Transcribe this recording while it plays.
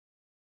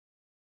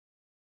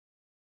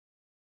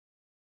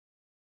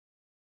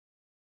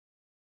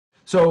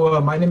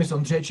So my name is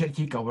Andrzej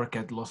Cherkik. I work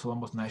at Los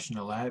Alamos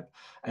National Lab,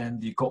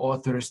 and the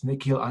co-authors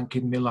Nikhil,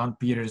 Ankit, Milan,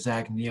 Peter,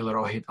 Zach, Neil,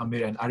 Rohit,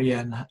 Amir, and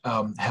Aryan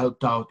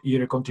helped out,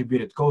 either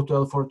contributed code to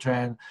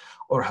LFortran,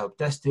 or helped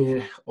test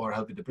it, or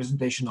helped with the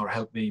presentation, or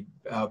helped me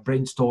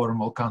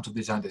brainstorm all kinds of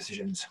design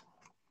decisions.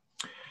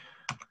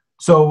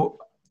 So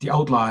the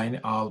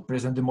outline, I'll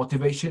present the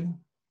motivation,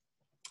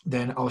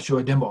 then I'll show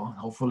a demo.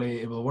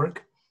 Hopefully it will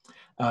work.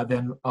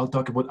 Then I'll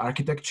talk about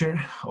architecture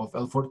of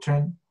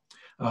LFortran.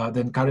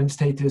 Then current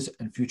status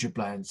and future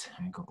plans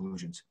and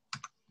conclusions.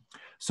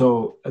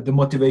 So the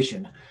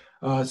motivation.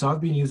 So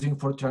I've been using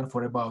Fortran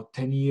for about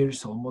 10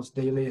 years, almost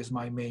daily as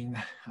my main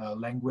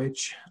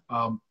language,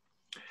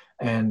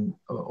 and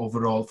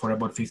overall for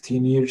about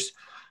 15 years.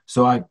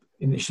 So I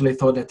initially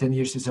thought that 10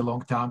 years is a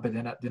long time, but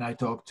then I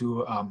talked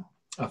to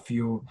a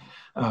few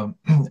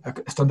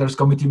standards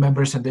committee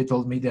members, and they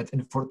told me that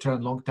in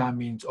Fortran, long time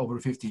means over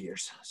 50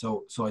 years.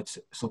 So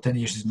 10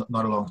 years is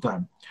not a long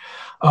time.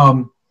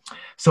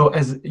 So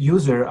as a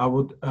user, I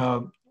would,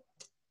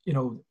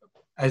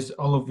 as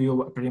all of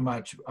you pretty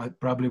much, I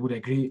probably would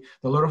agree,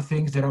 a lot of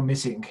things that are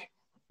missing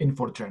in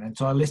Fortran. And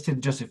so I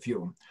listed just a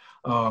few.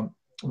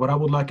 What I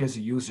would like as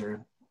a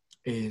user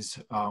is,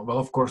 well,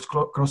 of course,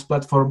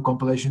 cross-platform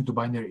compilation to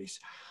binaries.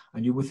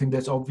 And you would think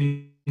that's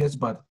obvious,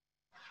 but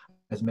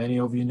as many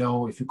of you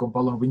know, if you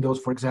compile on Windows,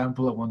 for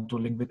example, I want to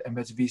link with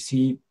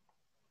MSVC,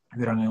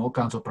 we're running all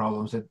kinds of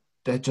problems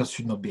that just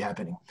should not be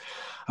happening.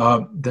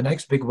 The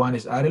next big one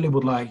is I really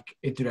would like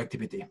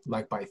interactivity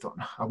like Python.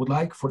 I would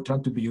like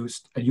Fortran to be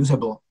used and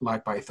usable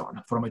like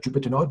Python from a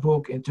Jupyter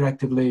notebook,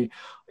 interactively,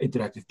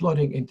 interactive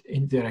plotting,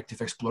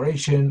 interactive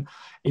exploration,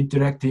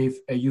 interactive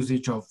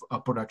usage of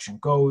production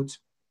codes,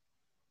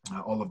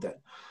 all of that.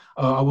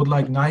 I would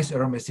like nice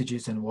error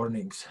messages and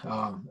warnings.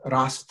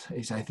 Rust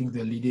is, I think,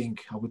 the leading,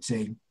 I would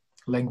say,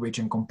 language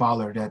and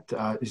compiler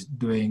that is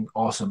doing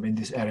awesome in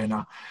this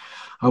arena.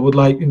 I would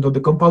like, the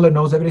compiler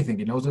knows everything.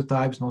 It knows the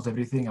types, knows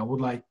everything. I would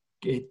like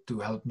it to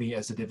help me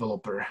as a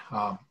developer.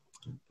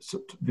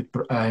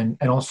 And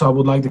also I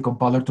would like the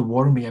compiler to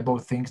warn me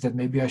about things that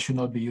maybe I should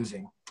not be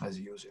using as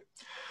a user.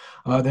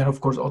 Then, of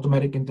course,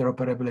 automatic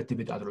interoperability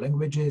with other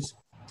languages.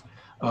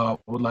 I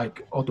would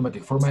like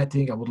automatic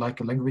formatting. I would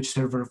like a language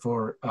server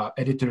for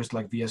editors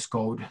like VS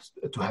Code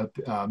to help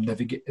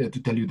navigate,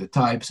 to tell you the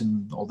types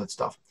and all that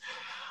stuff.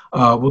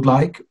 Would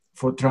like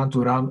Fortran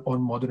to run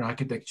on modern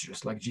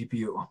architectures like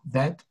GPU.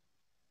 That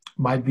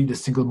might be the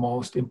single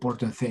most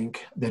important thing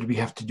that we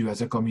have to do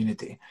as a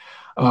community.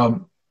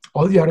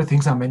 All the other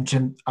things I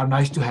mentioned are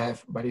nice to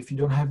have, but if you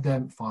don't have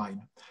them,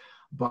 fine.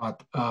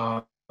 But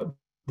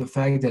the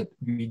fact that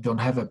we don't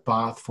have a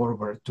path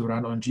forward to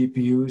run on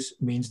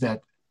GPUs means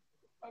that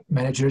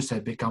managers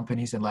at big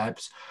companies and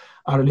labs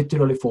are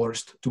literally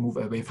forced to move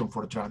away from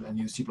Fortran and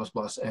use C++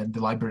 and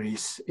the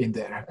libraries in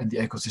there and the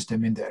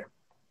ecosystem in there.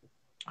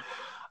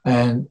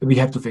 And we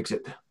have to fix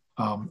it.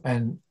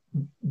 And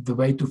the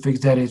way to fix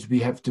that is we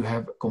have to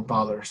have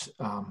compilers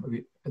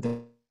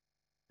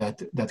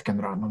that can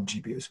run on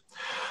GPUs.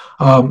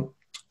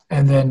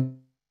 And then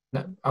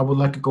I would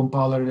like a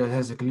compiler that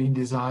has a clean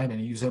design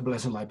and usable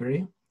as a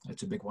library.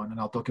 That's a big one, and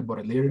I'll talk about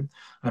it later.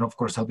 And of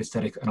course, help with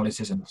static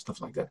analysis and stuff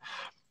like that.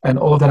 And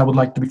all of that I would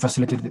like to be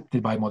facilitated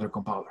by a modern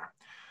compiler.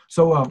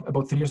 So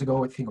about 3 years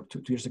ago, I think, or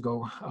 2 years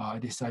ago, I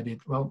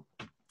decided, well,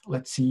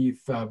 let's see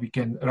if we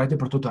can write a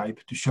prototype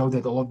to show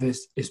that all of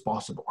this is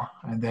possible.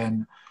 And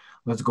then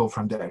let's go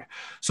from there.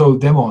 So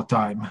demo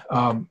time.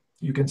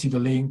 You can see the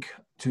link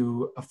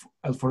to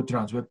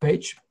LFortran's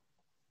webpage.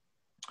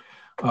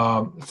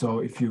 So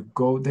if you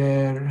go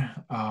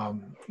there,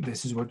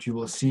 this is what you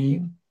will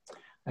see.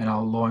 And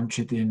I'll launch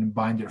it in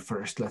Binder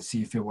first. Let's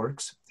see if it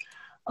works.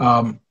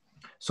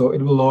 So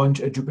it will launch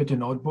a Jupyter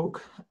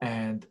notebook,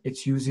 and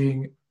it's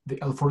using the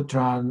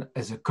LFortran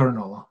as a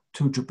kernel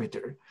to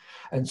Jupyter.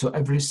 And so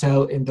every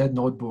cell in that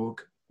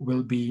notebook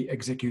will be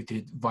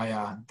executed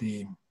via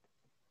the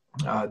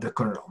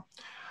kernel.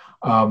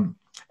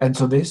 And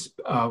so this,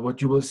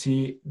 what you will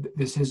see,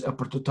 this is a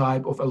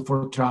prototype of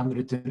LFortran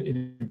written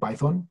in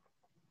Python,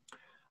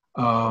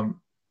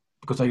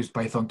 because I used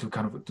Python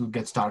to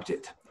get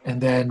started. And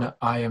then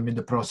I am in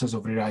the process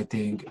of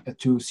rewriting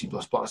to C++,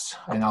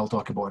 and I'll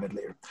talk about it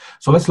later.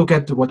 So let's look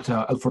at what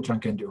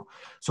LFortran can do.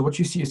 So what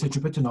you see is a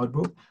Jupyter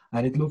notebook,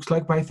 and it looks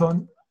like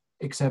Python,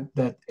 except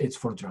that it's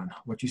Fortran.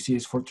 What you see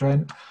is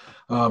Fortran.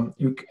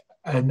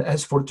 And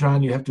as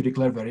Fortran, you have to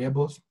declare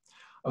variables.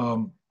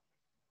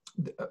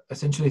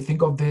 Essentially,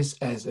 think of this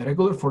as a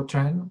regular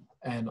Fortran,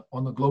 and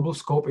on a global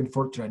scope in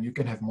Fortran, you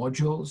can have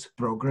modules,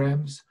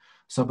 programs,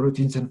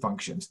 subroutines, and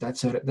functions.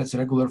 That's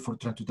regular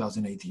Fortran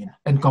 2018,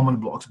 and common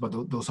blocks, but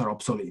those are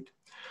obsolete.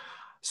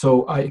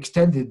 So I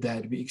extended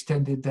that. We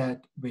extended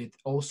that with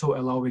also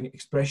allowing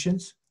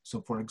expressions. So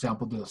for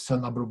example, the cell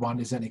number 1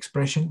 is an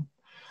expression,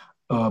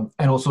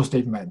 and also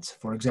statements.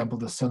 For example,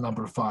 the cell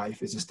number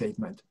 5 is a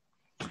statement,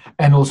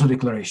 and also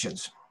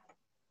declarations.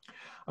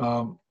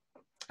 And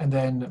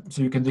then,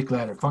 so you can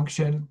declare a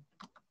function,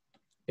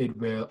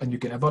 and you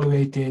can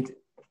evaluate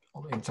it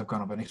in some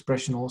kind of an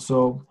expression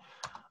also.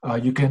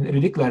 you can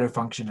redeclare a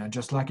function, and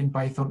just like in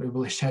Python, it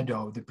will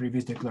shadow the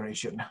previous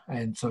declaration.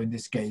 And so in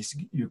this case,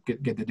 you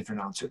get a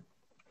different answer.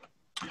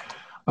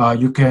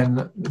 You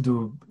can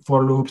do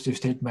for loops, if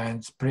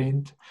statements,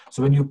 print.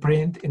 So when you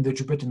print in the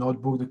Jupyter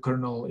notebook, the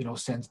kernel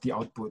sends the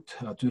output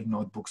to the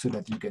notebook so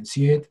that you can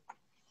see it.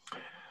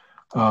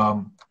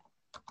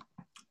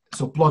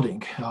 So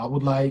plotting, I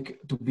would like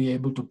to be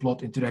able to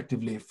plot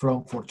interactively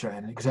from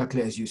Fortran,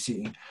 exactly as you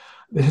see.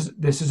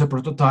 This is a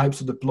prototype,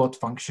 so the plot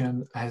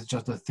function has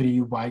just the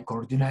 3 y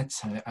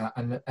coordinates,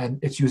 and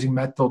it's using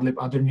matplotlib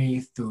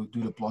underneath to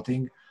do the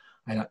plotting.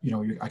 And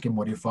I can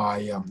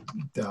modify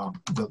the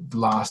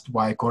last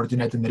y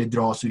coordinate and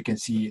redraw, so you can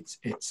see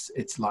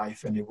it's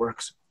live and it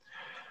works.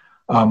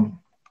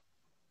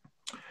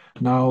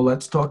 Now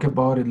let's talk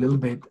about it a little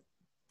bit,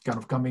 kind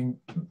of coming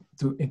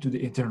into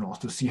the internals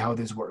to see how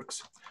this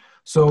works.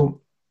 So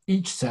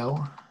each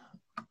cell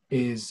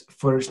is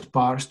first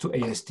parsed to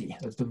AST.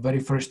 That's the very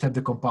first step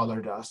the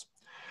compiler does.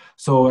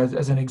 So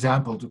as an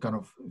example, to kind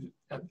of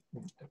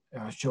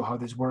show how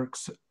this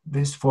works,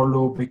 this for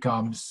loop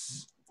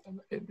becomes,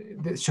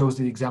 this shows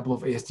the example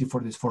of AST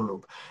for this for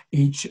loop.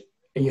 Each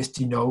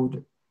AST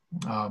node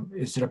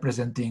is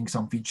representing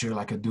some feature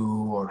like a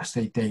do or a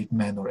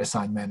statement or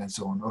assignment and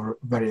so on, or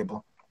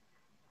variable.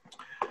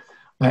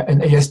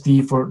 And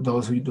AST, for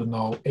those who don't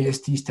know,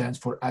 AST stands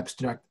for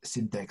Abstract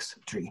Syntax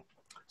Tree.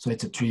 So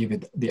it's a tree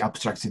with the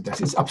abstract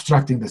syntax. It's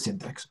abstracting the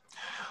syntax.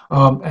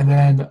 And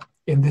then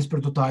in this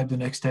prototype, the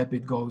next step,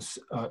 it goes,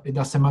 it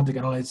does semantic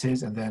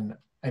analysis and then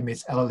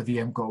emits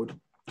LLVM code.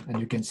 And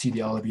you can see the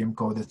LLVM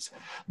code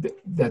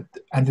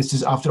and this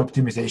is after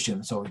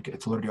optimization. So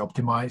it's already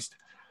optimized.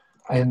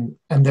 And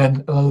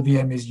then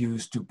LLVM is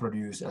used to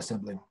produce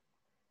assembly,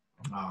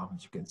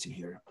 as you can see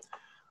here.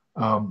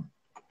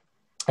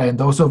 And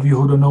those of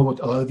you who don't know what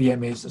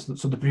LLVM is,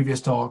 so the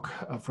previous talk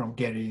from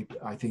Gary,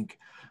 I think,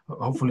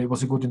 hopefully it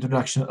was a good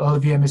introduction.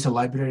 LLVM is a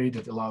library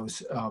that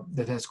allows,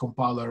 that has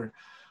compiler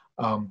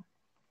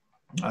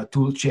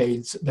tool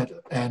chains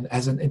and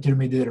has an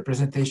intermediate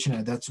representation,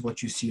 and that's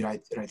what you see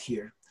right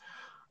here.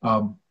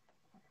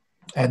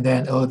 And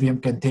then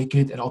LLVM can take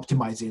it and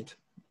optimize it,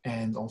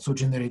 and also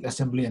generate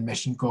assembly and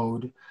machine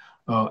code,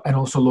 and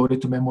also load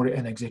it to memory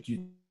and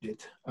execute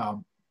it,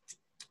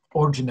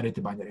 or generate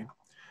a binary.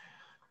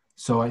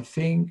 So I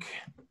think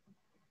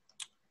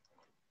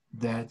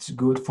that's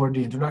good for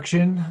the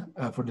introduction,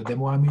 for the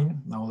demo, I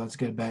mean. Now let's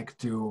get back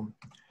to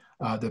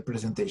the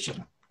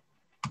presentation.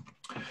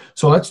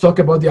 So let's talk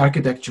about the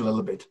architecture a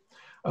little bit.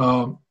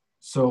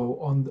 So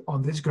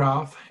on this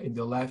graph, in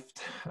the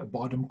left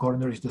bottom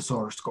corner is the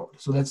source code.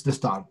 So that's the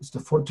start. It's the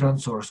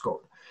Fortran source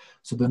code.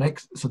 So the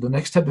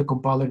next step the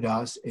compiler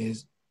does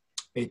is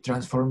it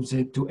transforms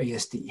it to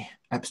AST,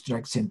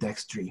 Abstract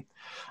Syntax Tree.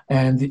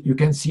 And you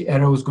can see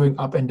arrows going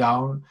up and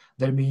down.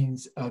 That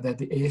means that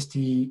the AST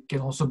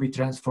can also be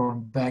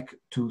transformed back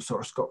to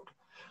source code.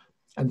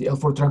 And the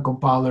LFortran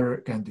compiler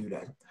can do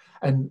that.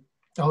 And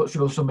I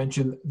should also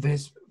mention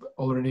this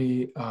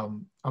already,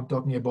 I'm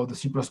talking about the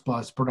C++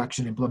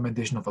 production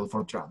implementation of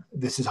LFortran.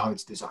 This is how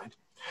it's designed.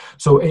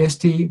 So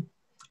AST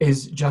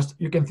is just,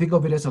 you can think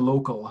of it as a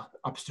local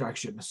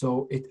abstraction.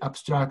 So it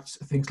abstracts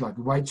things like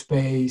white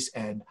space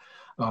and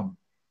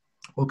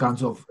all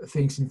kinds of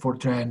things in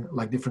Fortran,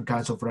 like different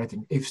kinds of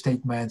writing if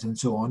statements and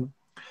so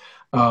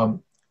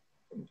on.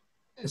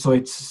 So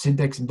it's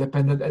syntax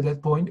independent at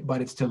that point, but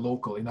it's still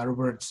local. In other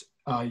words,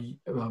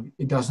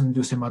 it doesn't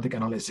do semantic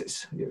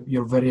analysis.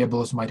 Your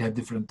variables might have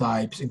different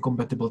types,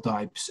 incompatible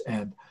types,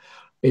 and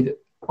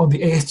on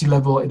the AST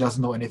level, it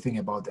doesn't know anything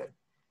about that.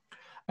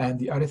 And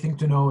the other thing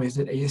to know is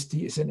that AST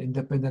is an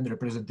independent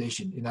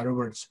representation. In other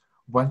words,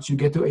 once you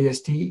get to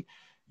AST,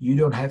 you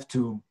don't have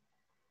to,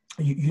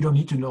 you don't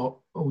need to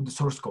know the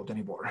source code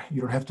anymore.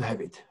 You don't have to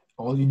have it.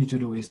 All you need to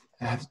do is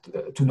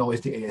to know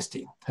is the AST,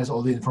 has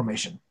all the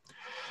information.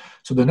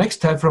 So the next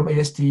step from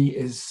AST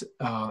is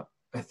a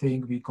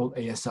thing we call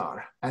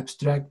ASR,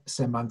 Abstract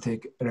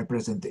Semantic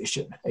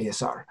Representation,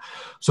 ASR.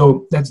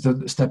 So that's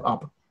the step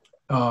up.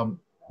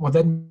 What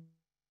that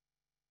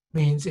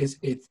means is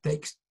it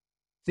takes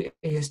the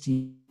AST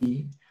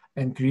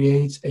and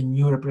creates a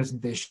new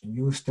representation,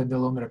 new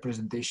standalone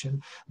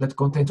representation that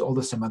contains all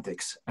the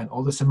semantics, and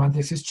all the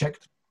semantics is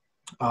checked.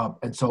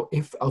 And so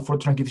if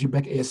LFortran gives you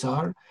back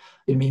ASR,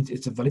 it means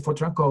it's a valid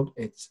Fortran code,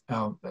 it's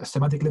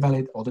semantically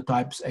valid, all the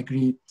types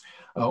agree,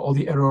 all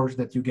the errors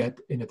that you get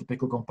in a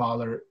typical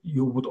compiler,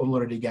 you would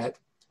already get.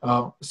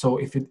 So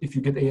if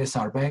you get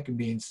ASR back, it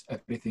means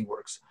everything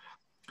works.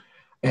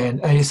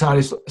 And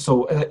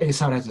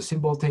ASR has a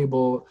symbol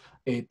table.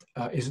 It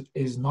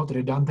is not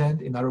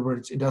redundant. In other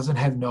words, it doesn't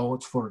have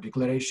nodes for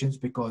declarations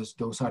because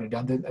those are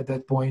redundant at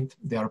that point.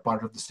 They are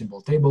part of the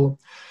symbol table.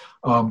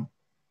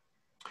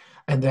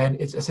 And then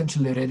it's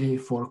essentially ready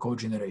for code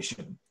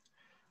generation.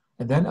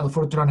 And then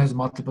LFortran has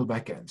multiple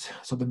backends.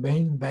 So the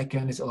main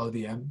backend is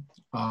LLVM.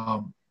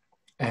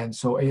 And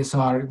so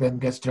ASR then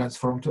gets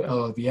transformed to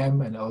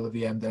LLVM, and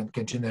LLVM then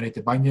can generate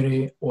a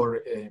binary or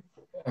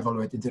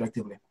evaluate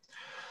interactively.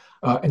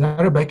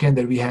 Another backend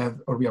that we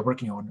have, or we are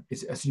working on,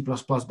 is a C++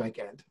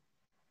 backend.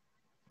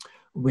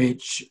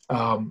 which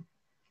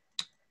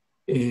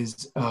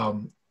is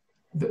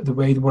the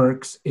way it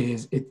works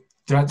is it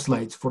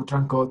translates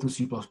Fortran code to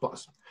C++.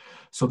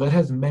 So that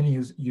has many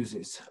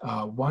uses.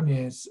 One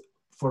is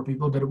for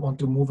people that want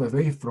to move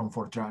away from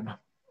Fortran.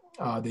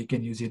 They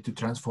can use it to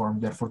transform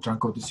their Fortran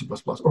code to C++,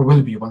 or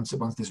will be once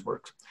this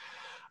works.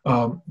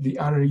 The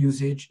other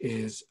usage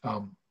is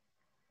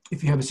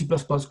if you have a C++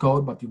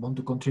 code, but you want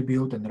to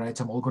contribute and write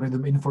some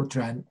algorithm in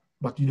Fortran,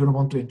 but you don't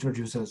want to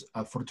introduce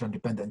a Fortran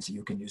dependency,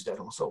 you can use that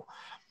also.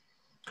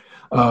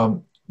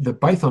 The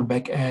Python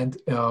backend,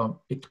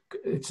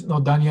 it's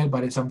not done yet,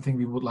 but it's something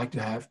we would like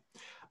to have.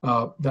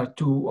 There are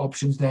two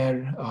options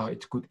there.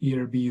 It could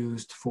either be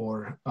used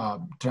for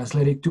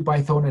translating to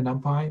Python and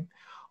NumPy,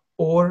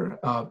 or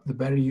the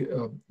better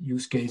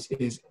use case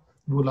is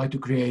we would like to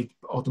create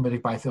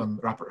automatic Python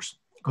wrappers.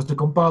 Because the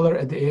compiler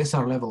at the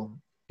ASR level,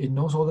 it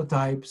knows all the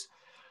types.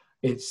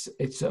 It's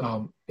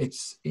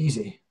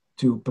easy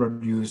to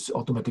produce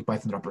automatic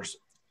Python wrappers,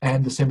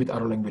 and the same with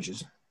other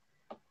languages.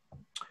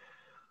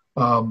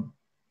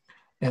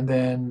 And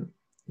then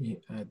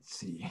let's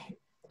see.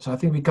 So I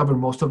think we covered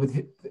most of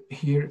it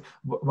here.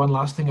 One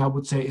last thing I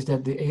would say is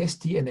that the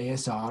AST and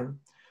ASR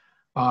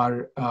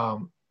are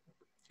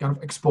kind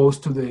of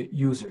exposed to the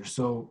user.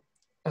 So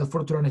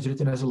LFortran is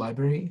written as a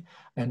library,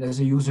 and as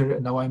a user,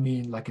 now I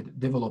mean like a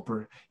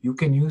developer, you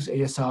can use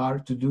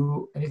ASR to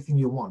do anything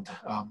you want.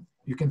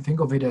 You can think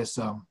of it as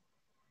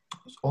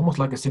almost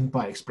like a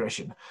SymPy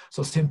expression.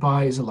 So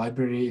SymPy is a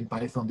library in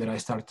Python that I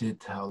started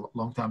a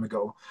long time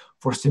ago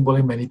for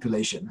symbolic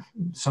manipulation,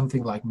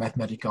 something like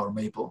Mathematica or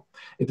Maple.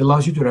 It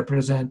allows you to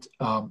represent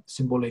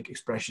symbolic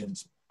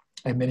expressions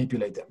and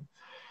manipulate them.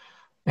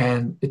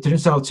 And it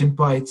turns out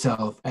SymPy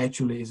itself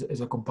actually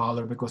is a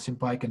compiler, because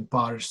SymPy can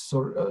parse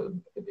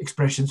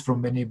expressions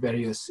from many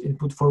various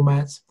input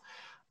formats.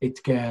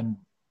 It can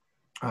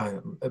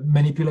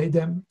manipulate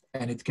them,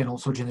 and it can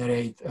also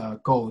generate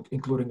code,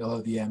 including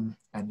LLVM,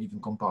 and even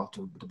compile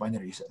to the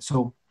binaries.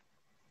 So,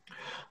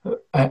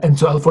 and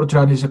so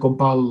LFortran is a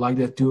compiler like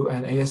that too.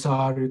 And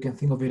ASR, you can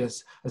think of it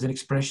as an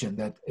expression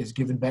that is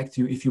given back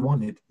to you if you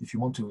want it, if you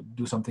want to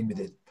do something with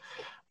it.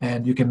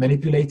 And you can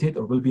manipulate it,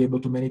 or will be able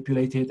to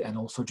manipulate it, and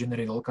also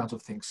generate all kinds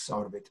of things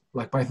out of it,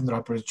 like Python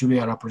wrappers,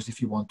 Julia wrappers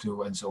if you want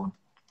to, and so on.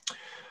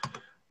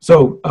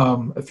 So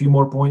a few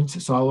more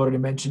points. So I already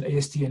mentioned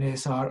AST and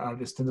ASR are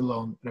the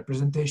standalone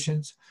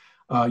representations.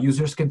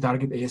 Users can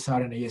target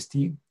ASR and AST.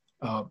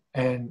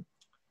 And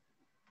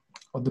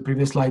on the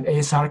previous slide,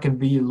 ASR can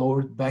be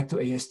lowered back to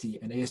AST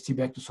and AST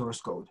back to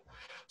source code.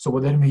 So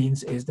what that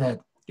means is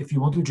that if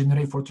you want to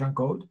generate Fortran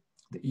code,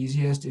 the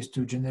easiest is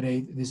to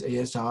generate this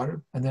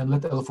ASR and then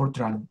let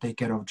LFortran take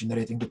care of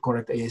generating the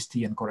correct AST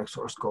and correct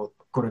source code,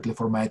 correctly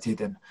formatted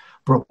and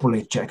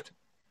properly checked.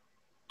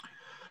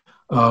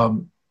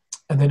 And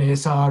then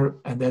ASR,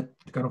 and that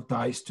kind of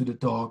ties to the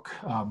talk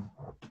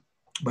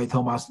by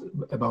Thomas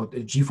about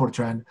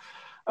GFortran,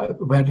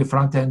 where the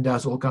front end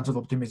does all kinds of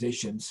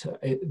optimizations.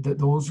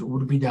 Those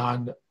would be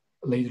done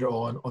later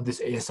on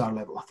this ASR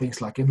level,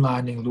 things like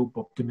inlining, loop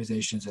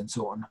optimizations, and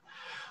so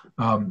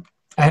on.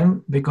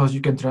 And because you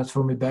can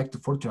transform it back to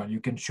Fortran, you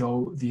can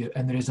show the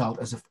end result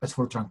as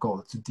Fortran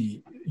code to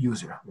the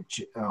user,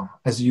 which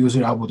as a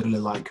user I would really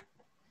like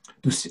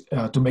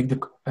to make the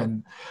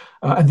and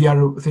the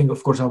other thing,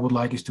 of course, I would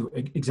like is to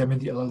examine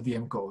the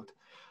LLVM code.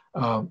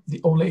 The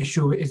only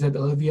issue is that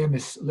LLVM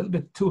is a little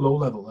bit too low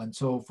level, and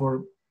so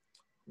for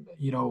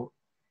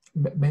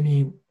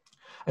many.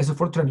 As a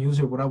Fortran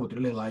user, what I would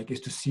really like is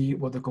to see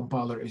what the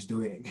compiler is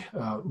doing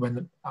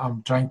when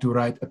I'm trying to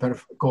write a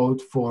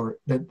code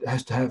that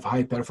has to have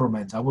high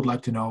performance. I would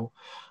like to know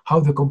how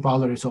the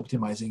compiler is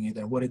optimizing it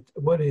and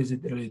what is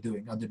it really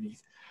doing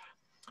underneath.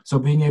 So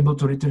being able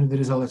to return the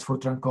result as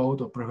Fortran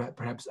code, or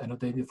perhaps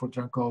annotated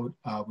Fortran code,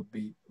 would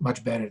be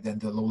much better than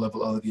the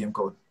low-level LLVM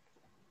code.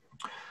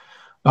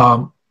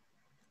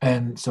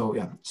 And so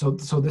yeah, so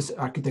this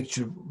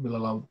architecture will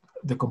allow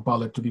the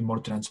compiler to be more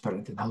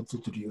transparent and helpful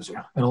to the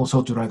user, and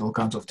also to write all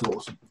kinds of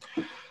tools.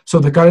 So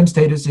the current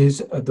status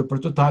is the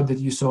prototype that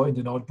you saw in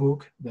the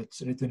notebook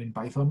that's written in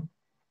Python.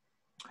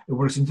 It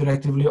works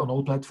interactively on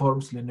all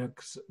platforms,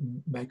 Linux,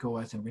 Mac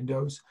OS, and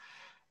Windows,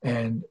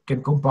 and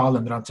can compile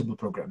and run simple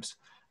programs.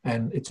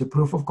 And it's a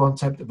proof of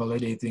concept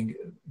validating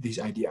these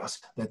ideas,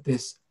 that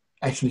this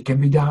actually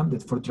can be done,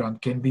 that Fortran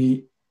can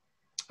be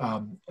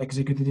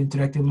executed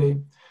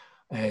interactively,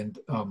 and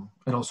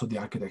also the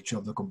architecture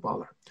of the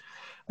compiler.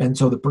 And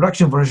so the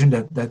production version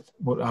that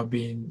what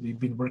we've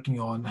been working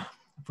on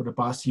for the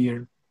past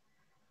year,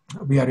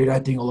 we are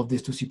rewriting all of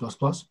this to C++.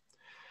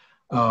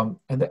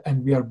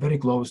 And we are very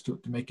close to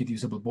make it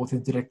usable both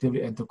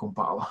interactively and to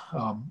compile,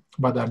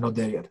 but are not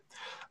there yet.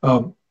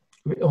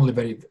 Only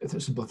very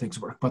simple things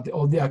work, but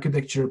all the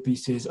architecture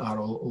pieces are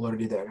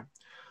already there.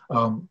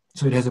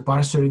 So it has a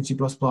parser in C++.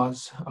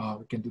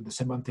 We can do the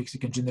semantics. You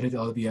can generate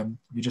LLVM.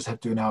 We just have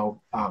to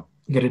now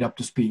get it up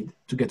to speed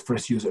to get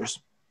first users.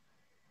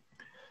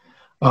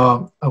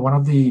 One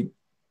of the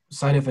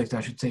side effects,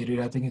 I should say,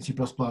 rewriting in C++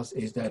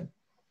 is that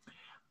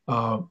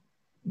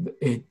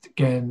it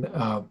can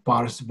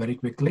parse very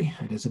quickly.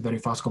 It is a very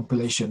fast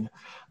compilation.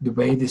 The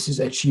way this is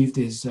achieved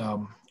is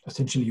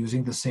essentially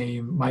using the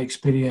same, my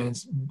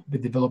experience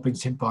with developing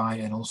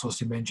SymPy and also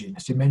SymEngine.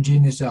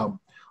 SymEngine is a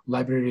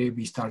library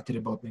we started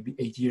about maybe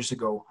 8 years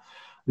ago,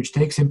 which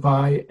takes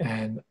SymPy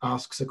and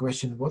asks a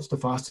question, what's the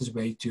fastest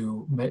way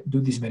to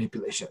do these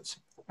manipulations?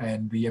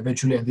 And we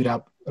eventually ended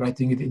up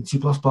writing it in C++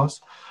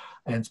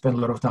 and spent a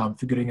lot of time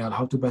figuring out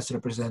how to best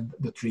represent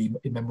the tree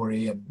in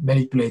memory and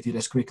manipulate it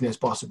as quickly as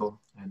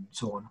possible, and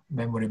so on,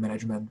 memory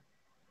management.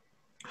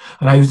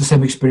 And I use the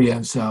same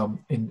experience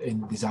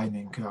in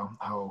designing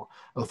how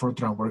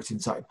LFortran works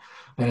inside.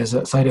 And as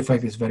a side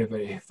effect, it's very,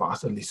 very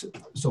fast, at least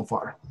so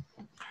far.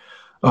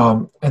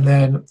 And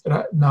then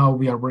now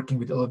we are working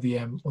with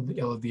LLVM on the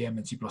LLVM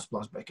and C++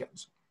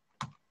 backends.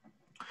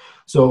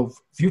 So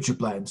future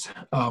plans.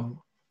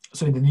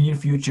 So in the near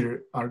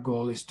future, our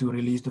goal is to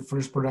release the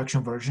first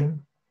production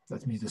version,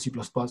 that means the C++,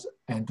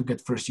 and to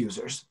get first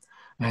users.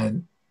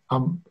 And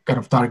I'm kind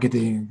of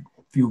targeting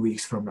a few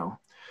weeks from now.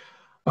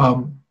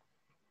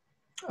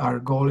 Our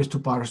goal is to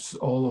parse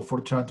all of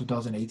Fortran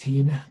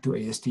 2018 to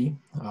AST.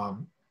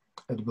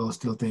 It will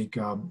still take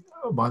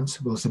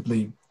months. We'll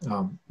simply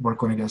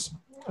work on it as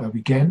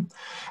we can.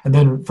 And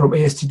then from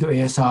AST to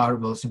ASR,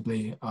 we'll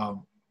simply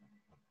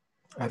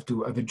have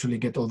to eventually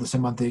get all the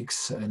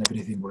semantics and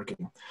everything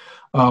working.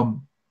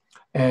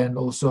 And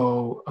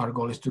also our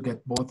goal is to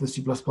get both the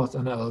C++ and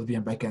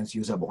LLVM backends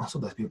usable so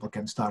that people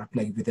can start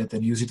playing with it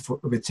and use it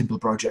with simple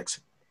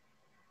projects.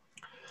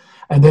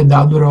 And then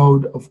down the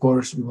road, of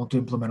course, we want to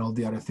implement all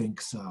the other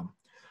things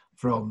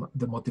from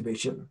the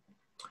motivation.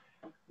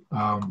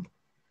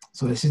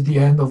 So this is the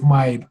end of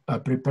my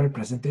prepared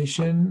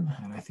presentation.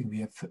 And I think we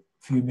have a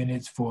few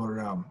minutes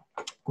for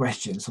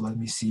questions. So let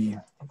me see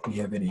if we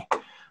have any.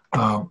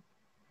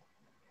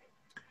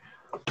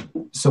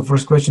 So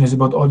first question is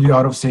about audio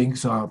out of sync,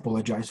 so I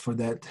apologize for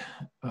that.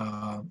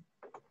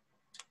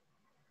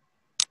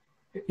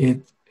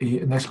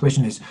 Next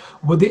question is,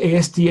 would the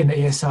AST and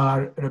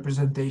ASR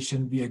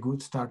representation be a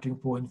good starting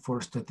point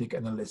for static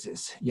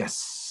analysis?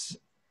 Yes.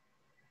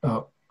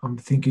 I'm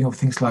thinking of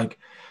things like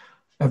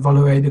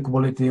evaluate the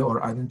quality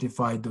or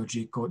identify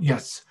dodgy code.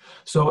 Yes.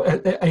 So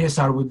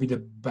ASR would be the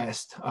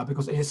best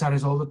because ASR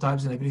has all the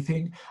types and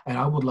everything. And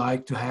I would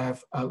like to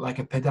have like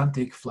a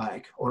pedantic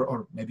flag,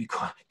 or maybe you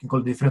can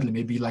call it differently,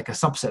 maybe like a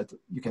subset,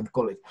 you can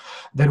call it,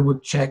 that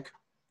would check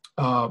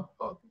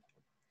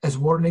as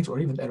warnings or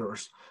even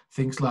errors,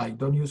 things like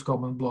don't use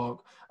common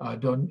block,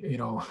 don't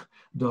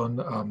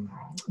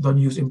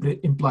use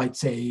implied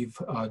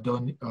save,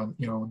 don't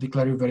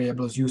declare your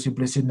variables, use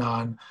implicit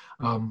none.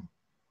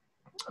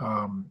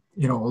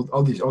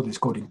 All these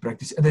coding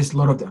practice, and there's a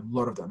lot of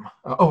them.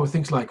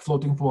 Things like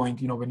floating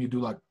point, when you do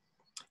like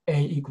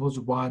a equals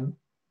 1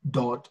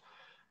 dot,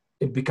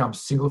 it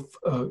becomes single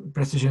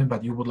precision,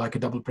 but you would like a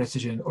double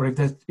precision, or if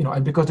that's,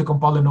 and because the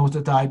compiler knows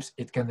the types,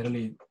 it can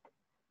really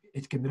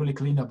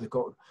clean up the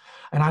code.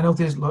 And I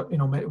noticed,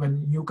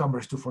 when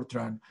newcomers to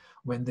Fortran,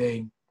 when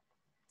they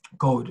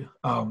code,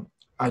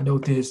 I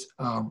notice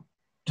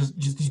just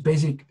these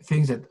basic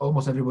things that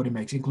almost everybody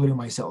makes, including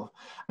myself.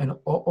 And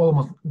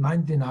almost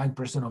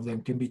 99% of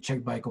them can be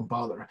checked by a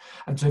compiler.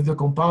 And so if the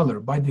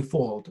compiler by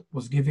default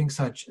was giving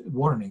such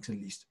warnings, at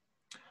least,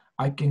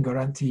 I can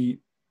guarantee,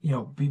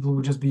 people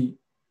would just be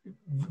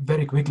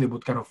very quickly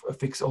would kind of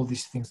fix all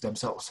these things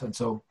themselves. And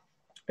so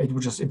it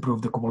would just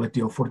improve the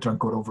quality of Fortran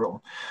code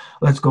overall.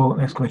 Let's go,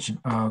 next question.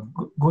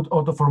 Good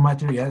auto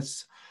formatter,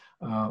 yes.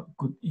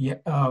 Good, yeah,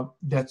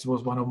 that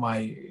was one of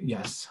my,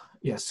 yes.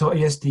 So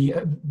AST,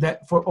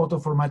 that for auto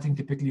formatting,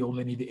 typically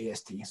only need the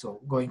AST.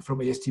 So going from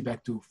AST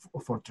back to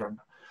Fortran.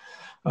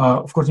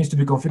 Of course, needs to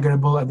be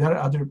configurable. And there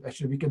are other,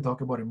 actually, we can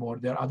talk about it more.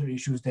 There are other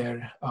issues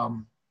there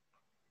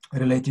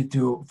related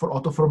to, for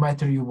auto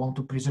formatter, you want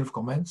to preserve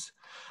comments,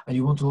 and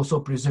you want to also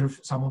preserve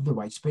some of the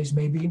white space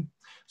maybe.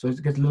 So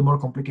it gets a little more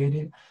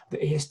complicated.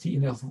 The AST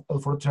in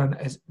LFortran,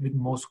 as with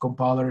most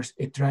compilers,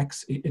 it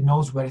tracks, it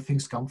knows where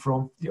things come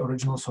from, the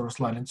original source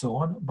line and so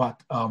on.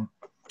 But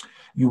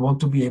you want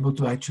to be able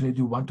to actually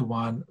do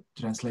one-to-one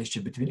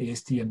translation between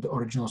AST and the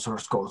original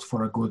source code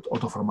for a good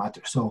auto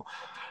formatter. So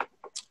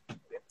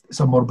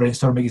some more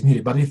brainstorming is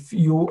needed. But if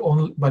you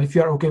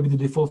are okay with the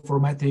default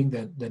formatting,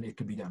 then it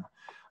can be done.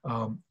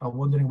 I'm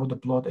wondering what the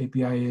plot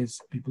API is.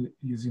 People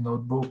using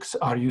notebooks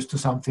are used to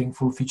something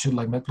full-featured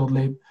like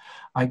Matplotlib,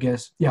 I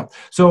guess. Yeah.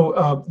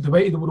 So the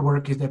way it would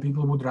work is that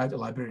people would write a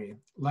library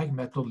like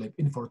Matplotlib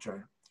in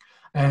Fortran,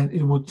 and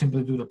it would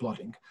simply do the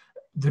plotting.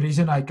 The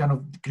reason I kind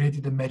of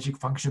created the magic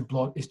function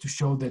plot is to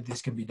show that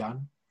this can be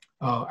done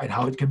and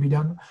how it can be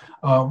done.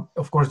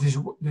 Of course,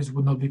 this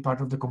would not be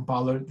part of the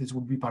compiler. This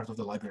would be part of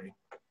the library.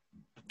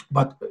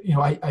 But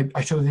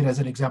I showed it as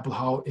an example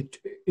how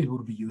it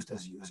would be used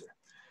as a user.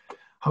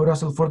 How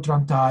does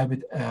LFortran tie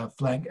with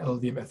flank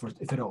LLVM effort,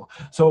 if at all?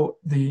 So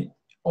the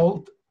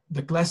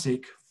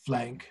classic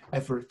flank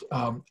effort,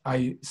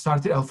 I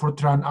started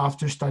LFortran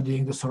after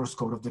studying the source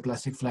code of the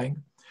classic flank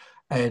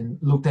and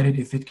looked at it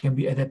if it can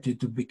be adapted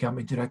to become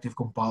interactive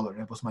compiler.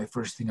 That was my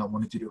first thing I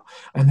wanted to do.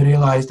 And I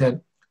realized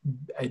that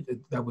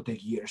that would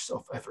take years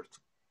of effort.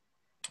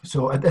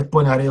 So at that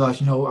point, I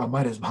realized, I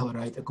might as well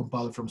write a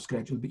compiler from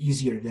scratch. It would be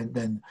easier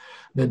than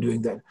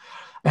doing that.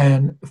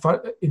 And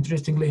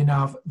interestingly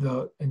enough,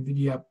 the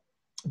NVIDIA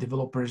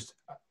developers,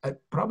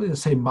 probably the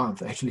same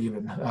month, actually,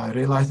 even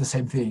realized the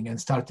same thing and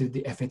started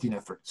the F18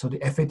 effort. So the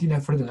F18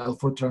 effort and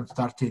LFortran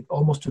started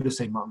almost to the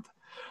same month.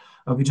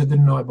 We just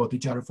didn't know about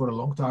each other for a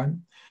long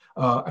time.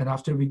 And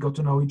after we got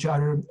to know each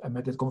other, I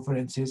met at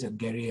conferences, and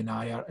Gary and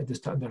I are at the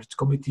standards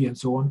committee and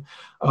so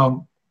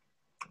on.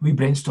 We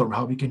brainstorm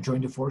how we can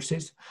join the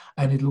forces,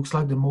 and it looks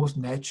like the most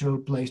natural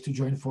place to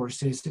join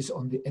forces is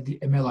at the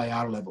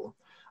MLIR level.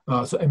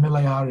 So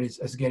MLIR is,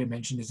 as Gary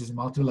mentioned, is this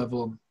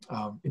multi-level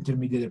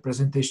intermediate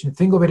representation.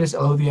 Think of it as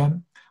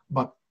LLVM,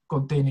 but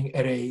containing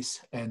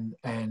arrays and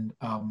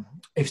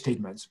if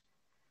statements.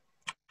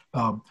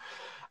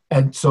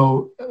 And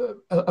so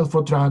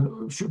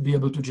LFortran should be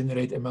able to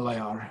generate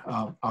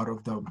MLIR out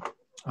of the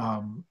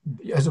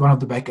as one of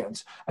the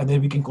backends, and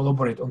then we can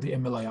collaborate on the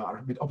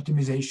MLIR with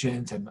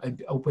optimizations and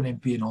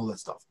OpenMP and all that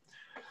stuff.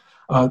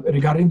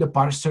 Regarding the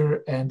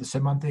parser and the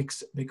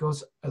semantics,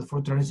 because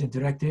Fortran is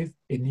interactive,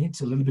 it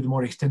needs a little bit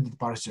more extended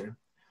parser.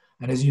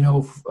 And as you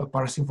know,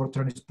 parsing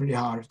Fortran is pretty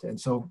hard,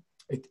 and so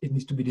it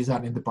needs to be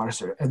designed in the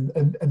parser.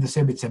 And the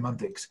same with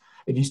semantics.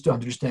 It needs to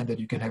understand that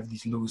you can have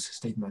these loose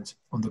statements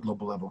on the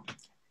global level.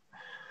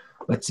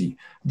 Let's see.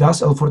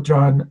 Does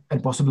LFortran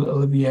and possible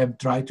LLVM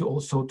try to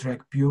also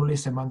track purely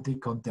semantic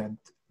content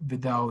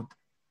without,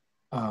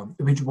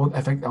 which won't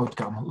affect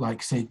outcome,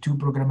 like say two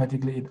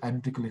programmatically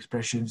identical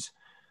expressions,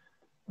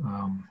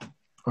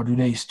 or do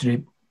they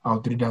strip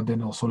out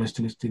redundant or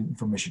solicited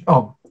information?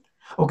 Oh,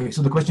 okay.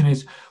 So the question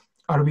is,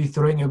 are we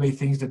throwing away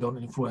things that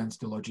don't influence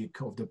the logic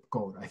of the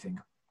code, I think.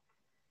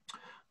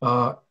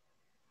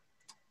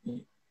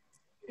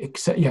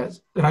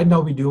 Yes, right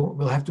now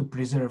we'll have to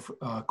preserve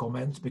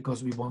comments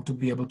because we want to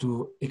be able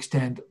to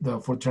extend the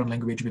Fortran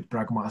language with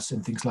pragmas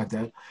and things like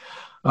that.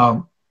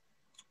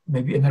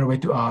 Maybe another way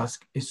to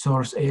ask, is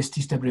source AST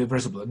step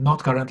reversible?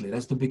 Not currently,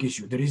 that's the big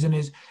issue. The reason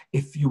is,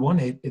 if you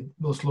want it, it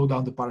will slow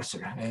down the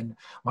parser.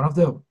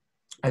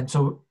 And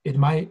so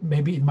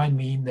maybe it might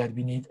mean that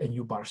we need a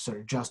new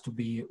parser just to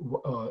be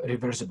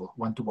reversible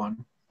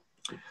one-to-one.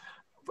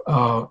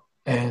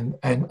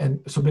 And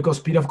so because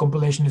speed of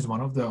compilation is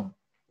one of the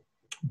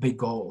big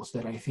goals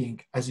that I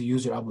think as a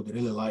user I would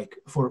really like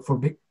for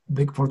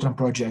big Fortran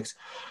projects,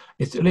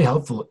 it's really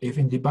helpful if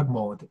in debug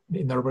mode,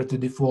 in order to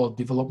default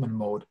development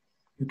mode,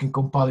 you can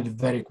compile it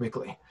very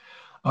quickly.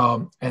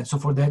 And so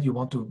for that, you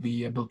want to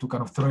be able to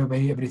kind of throw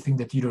away everything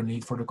that you don't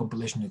need for the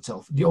compilation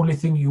itself. The only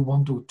thing you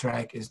want to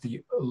track is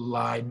the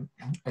line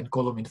and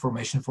column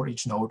information for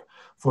each node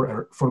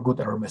for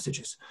good error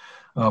messages.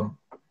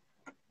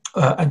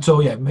 And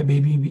so, yeah,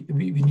 maybe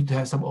we need to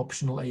have some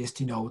optional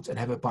AST nodes and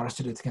have a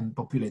parser that can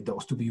populate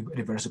those to be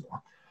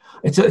reversible.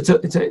 It's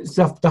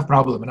a tough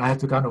problem, and I have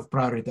to kind of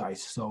prioritize.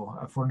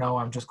 So for now,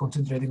 I'm just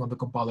concentrating on the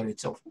compiler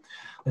itself.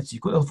 Let's see,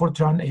 could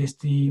LFortran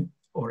AST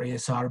or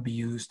ASR be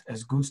used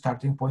as good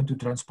starting point to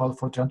transpile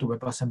Fortran to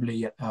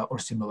WebAssembly or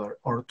similar,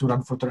 or to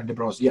run Fortran in the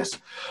browser? Yes.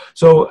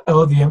 So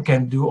LLVM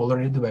can do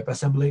already the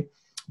WebAssembly,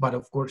 but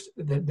of course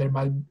there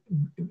might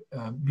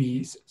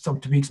be some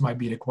tweaks might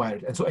be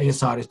required, and so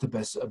ASR is the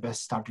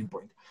best starting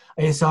point.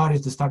 ASR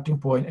is the starting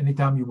point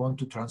anytime you want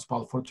to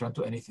transpile Fortran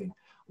to anything,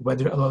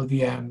 whether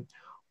LLVM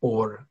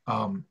or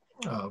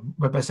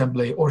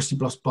WebAssembly or C++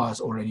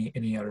 or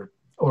any other,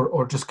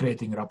 or just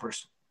creating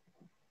wrappers.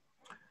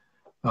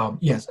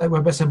 Yes,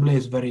 WebAssembly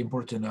is very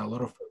important. A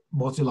lot of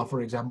Mozilla,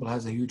 for example,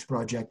 has a huge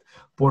project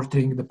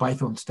porting the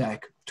Python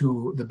stack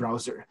to the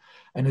browser.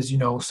 And as you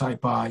know,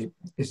 SciPy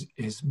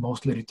is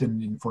mostly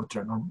written in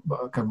Fortran,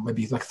 or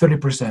maybe like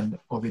 30%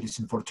 of it is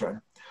in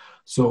Fortran.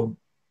 So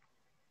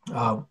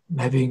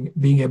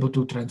being able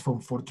to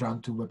transform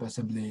Fortran to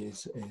WebAssembly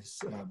is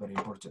very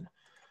important.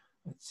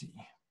 Let's see.